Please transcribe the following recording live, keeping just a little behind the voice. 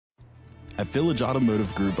At Village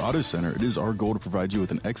Automotive Group Auto Center, it is our goal to provide you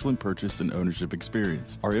with an excellent purchase and ownership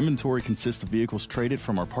experience. Our inventory consists of vehicles traded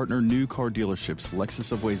from our partner new car dealerships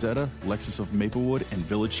Lexus of Wayzata, Lexus of Maplewood, and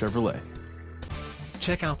Village Chevrolet.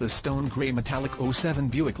 Check out this stone gray metallic 07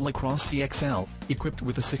 Buick LaCrosse CXL, equipped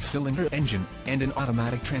with a 6-cylinder engine and an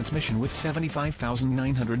automatic transmission with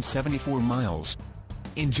 75,974 miles.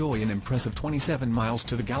 Enjoy an impressive 27 miles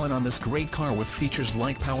to the gallon on this great car with features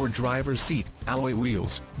like power driver's seat, alloy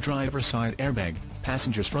wheels, driver's side airbag,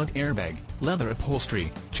 passenger's front airbag, leather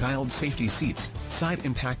upholstery, child safety seats, side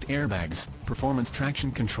impact airbags, performance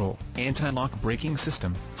traction control, anti-lock braking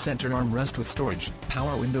system, center armrest with storage,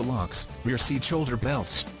 power window locks, rear seat shoulder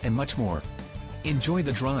belts, and much more. Enjoy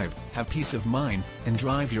the drive, have peace of mind, and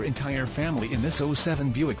drive your entire family in this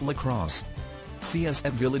 07 Buick LaCrosse. See us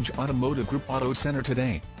at Village Automotive Group Auto Center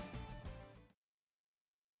today.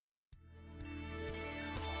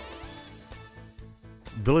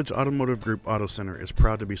 Village Automotive Group Auto Center is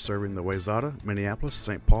proud to be serving the Wayzata, Minneapolis,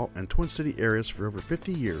 St. Paul, and Twin City areas for over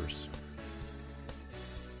 50 years.